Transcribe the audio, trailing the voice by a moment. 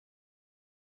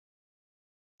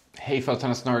Hey fellow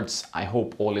tennis nerds, I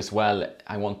hope all is well.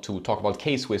 I want to talk about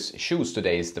K-Swiss shoes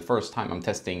today. It's the first time I'm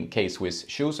testing K-Swiss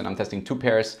shoes, and I'm testing two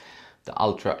pairs, the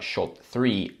Ultra Shot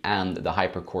 3 and the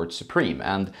Hypercourt Supreme.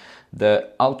 And the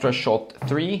Ultra Shot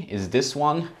 3 is this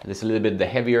one. It's a little bit the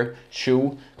heavier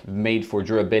shoe, made for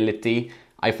durability.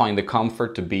 I find the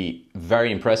comfort to be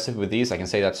very impressive with these. I can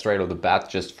say that straight off the bat,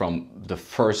 just from the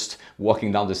first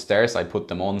walking down the stairs. I put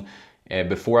them on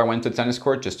before I went to tennis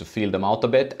court just to feel them out a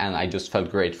bit, and I just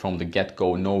felt great from the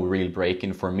get-go. No real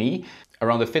break-in for me.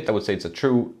 Around the fit, I would say it's a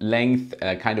true length,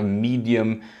 kind of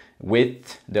medium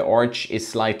width. The arch is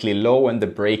slightly low and the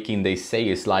break-in they say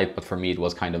is light, but for me it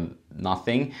was kind of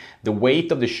nothing. The weight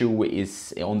of the shoe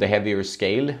is on the heavier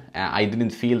scale. I didn't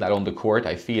feel that on the court.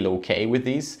 I feel okay with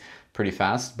these pretty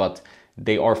fast, but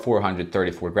they are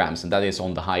 434 grams, and that is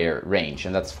on the higher range,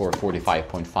 and that's for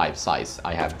 45.5 size.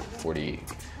 I have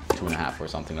 42.5 or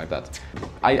something like that.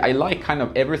 I like kind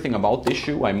of everything about this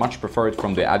shoe. I much prefer it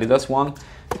from the Adidas one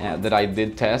that I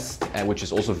did test, which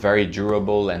is also very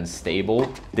durable and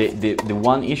stable. The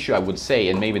one issue I would say,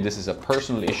 and maybe this is a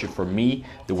personal issue for me,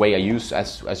 the way I use,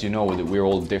 as you know, we're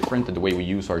all different, and the way we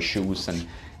use our shoes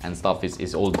and stuff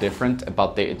is all different,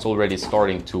 but it's already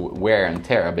starting to wear and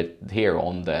tear a bit here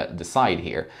on the side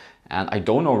here. And I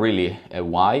don't know really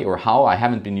why or how. I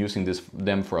haven't been using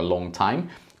them for a long time.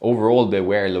 Overall, the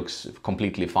wear looks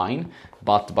completely fine,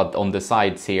 but on the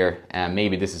sides here,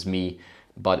 maybe this is me,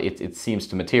 but it seems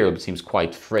the material seems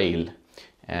quite frail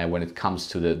when it comes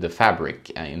to the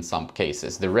fabric in some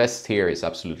cases. The rest here is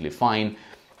absolutely fine.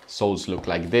 Soles look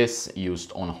like this,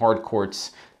 used on hard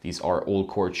courts. These are all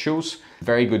court shoes.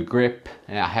 Very good grip.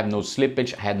 I have no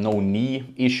slippage. I had no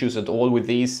knee issues at all with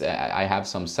these. I have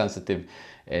some sensitive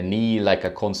knee, like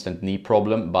a constant knee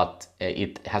problem, but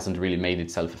it hasn't really made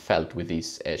itself felt with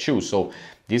these shoes. So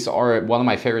these are one of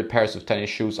my favorite pairs of tennis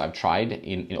shoes I've tried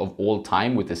of all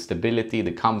time, with the stability,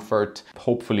 the comfort,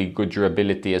 hopefully good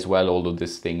durability as well, although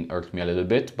this thing irked me a little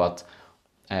bit. But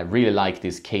I really like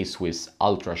this K-Swiss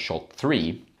Ultra Shot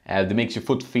 3. That makes your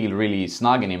foot feel really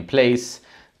snug and in place.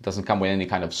 It doesn't come with any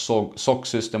kind of sock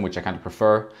system, which I kind of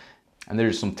prefer. And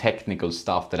there's some technical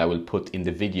stuff that I will put in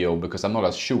the video, because I'm not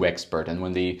a shoe expert, and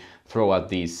when they throw out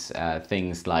these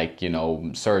things like, you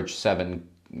know, Surge 7,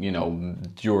 you know,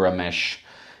 Duramesh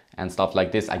and stuff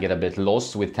like this, I get a bit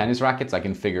lost. With tennis rackets I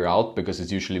can figure out, because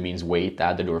it usually means weight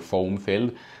added or foam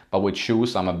filled, but with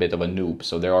shoes I'm a bit of a noob,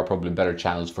 so there are probably better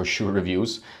channels for shoe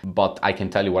reviews. But I can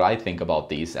tell you what I think about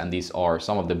these, and these are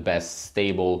some of the best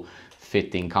stable,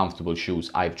 fitting, comfortable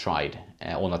shoes I've tried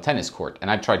on a tennis court.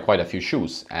 And I've tried quite a few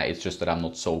shoes. It's just that I'm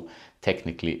not so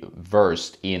technically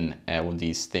versed in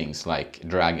these things like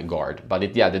drag guard. But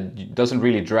it doesn't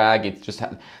really drag. It just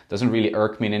doesn't really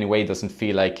irk me in any way. It doesn't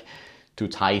feel like too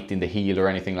tight in the heel or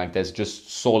anything like that. It's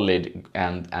just solid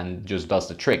and just does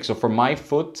the trick. So for my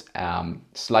foot,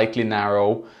 slightly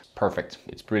narrow, perfect.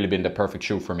 It's really been the perfect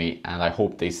shoe for me, and I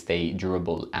hope they stay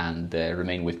durable and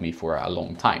remain with me for a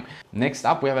long time. Next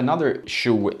up, we have another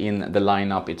shoe in the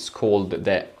lineup. It's called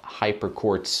the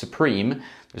Hypercourt Supreme.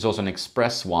 There's also an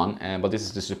Express one, but this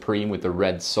is the Supreme with the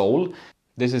red sole.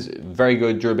 This is very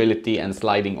good durability and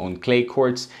sliding on clay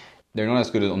courts. They're not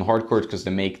as good on hard courts because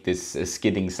they make this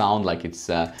skidding sound, like it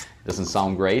doesn't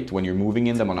sound great when you're moving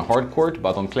in them on a hard court,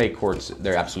 but on clay courts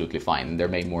they're absolutely fine. They're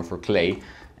made more for clay.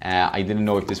 I didn't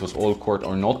know if this was all court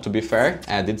or not, to be fair.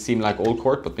 It did seem like all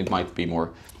court, but it might be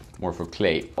more for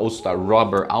clay. Also a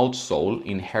rubber outsole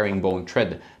in herringbone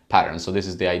tread pattern. So this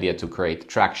is the idea, to create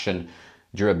traction,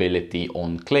 durability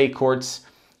on clay courts.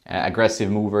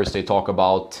 Aggressive movers they talk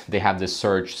about. They have the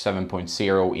Surge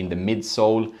 7.0 in the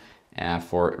midsole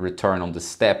for return on the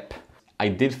step. I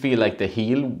did feel like the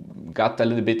heel got a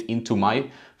little bit into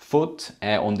my foot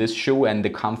on this shoe, and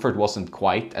the comfort wasn't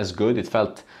quite as good. It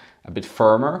felt a bit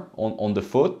firmer on the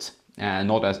foot,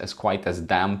 not as quite as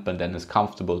damp and then as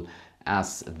comfortable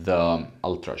as the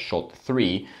Ultra Shot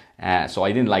 3. So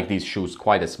I didn't like these shoes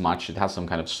quite as much. It has some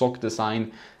kind of sock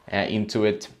design into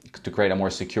it to create a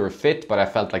more secure fit, but I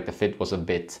felt like the fit was a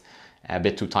bit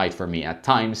too tight for me at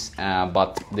times.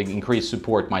 But the increased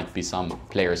support might be some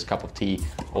players' cup of tea,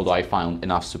 although I found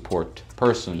enough support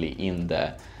personally in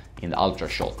the Ultra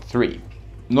Shot 3.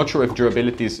 Not sure if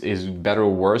durability is better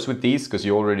or worse with these, because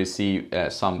you already see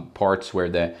some parts where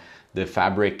the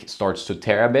fabric starts to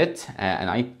tear a bit, and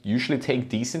I usually take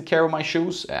decent care of my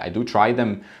shoes. I do try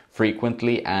them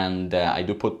frequently, and I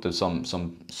do put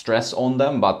some stress on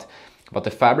them, but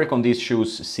the fabric on these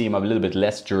shoes seem a little bit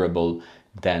less durable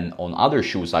than on other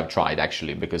shoes I've tried,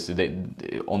 actually, because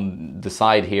on the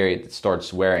side here it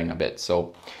starts wearing a bit,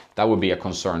 so that would be a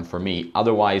concern for me.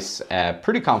 Otherwise,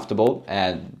 pretty comfortable,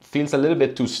 and feels a little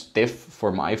bit too stiff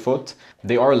for my foot.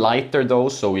 They are lighter though,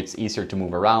 so it's easier to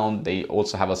move around. They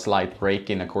also have a slight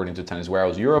break-in according to Tennis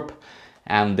Warehouse Europe,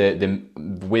 and the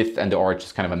width and the arch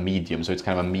is kind of a medium, so it's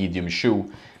kind of a medium shoe.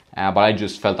 But I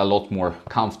just felt a lot more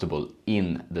comfortable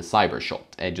in the Cybershot.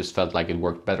 It just felt like it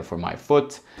worked better for my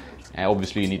foot.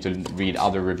 Obviously, you need to read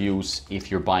other reviews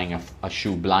if you're buying a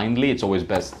shoe blindly. It's always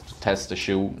best to test the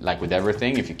shoe, like with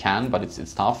everything, if you can, but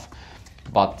it's tough.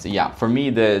 But yeah, for me,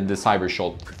 the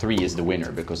Cybershot 3 is the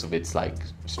winner because of its like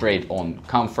straight on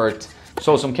comfort.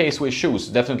 So some K-Swiss shoes,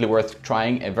 definitely worth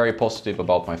trying. Very positive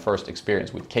about my first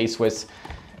experience with K-Swiss.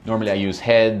 Normally I use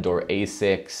Head or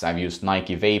Asics. I've used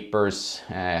Nike Vapors,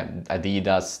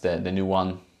 Adidas, the new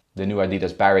one. The new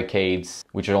Adidas Barricades,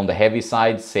 which are on the heavy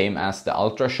side, same as the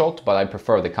Ultrashot, but I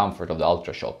prefer the comfort of the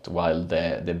Ultrashot, while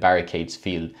the Barricades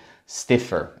feel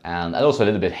stiffer and also a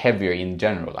little bit heavier in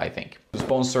general, I think. The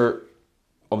sponsor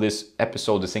of this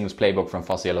episode, the Singles Playbook from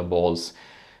Fuzzy Yellow Balls,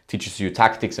 teaches you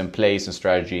tactics and plays and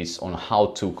strategies on how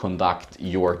to conduct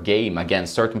your game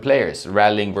against certain players.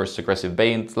 Rallying versus aggressive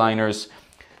baseliners,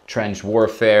 trench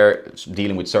warfare,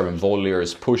 dealing with serve and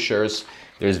volleyers, pushers.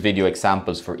 There's video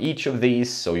examples for each of these,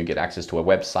 so you get access to a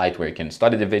website where you can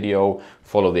study the video,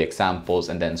 follow the examples,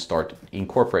 and then start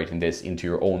incorporating this into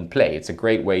your own play. It's a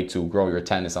great way to grow your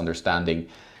tennis understanding.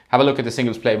 Have a look at the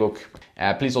Singles Playbook.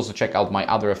 Please also check out my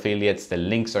other affiliates. The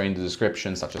links are in the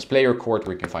description, such as Player Court,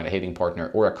 where you can find a hitting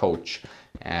partner or a coach.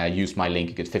 Use my link,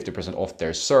 you get 50% off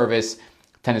their service.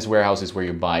 Tennis Warehouse is where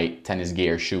you buy tennis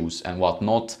gear, shoes, and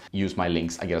whatnot. Use my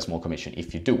links, I get a small commission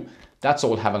if you do. That's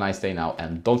all, have a nice day now,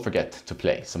 and don't forget to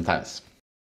play some tennis.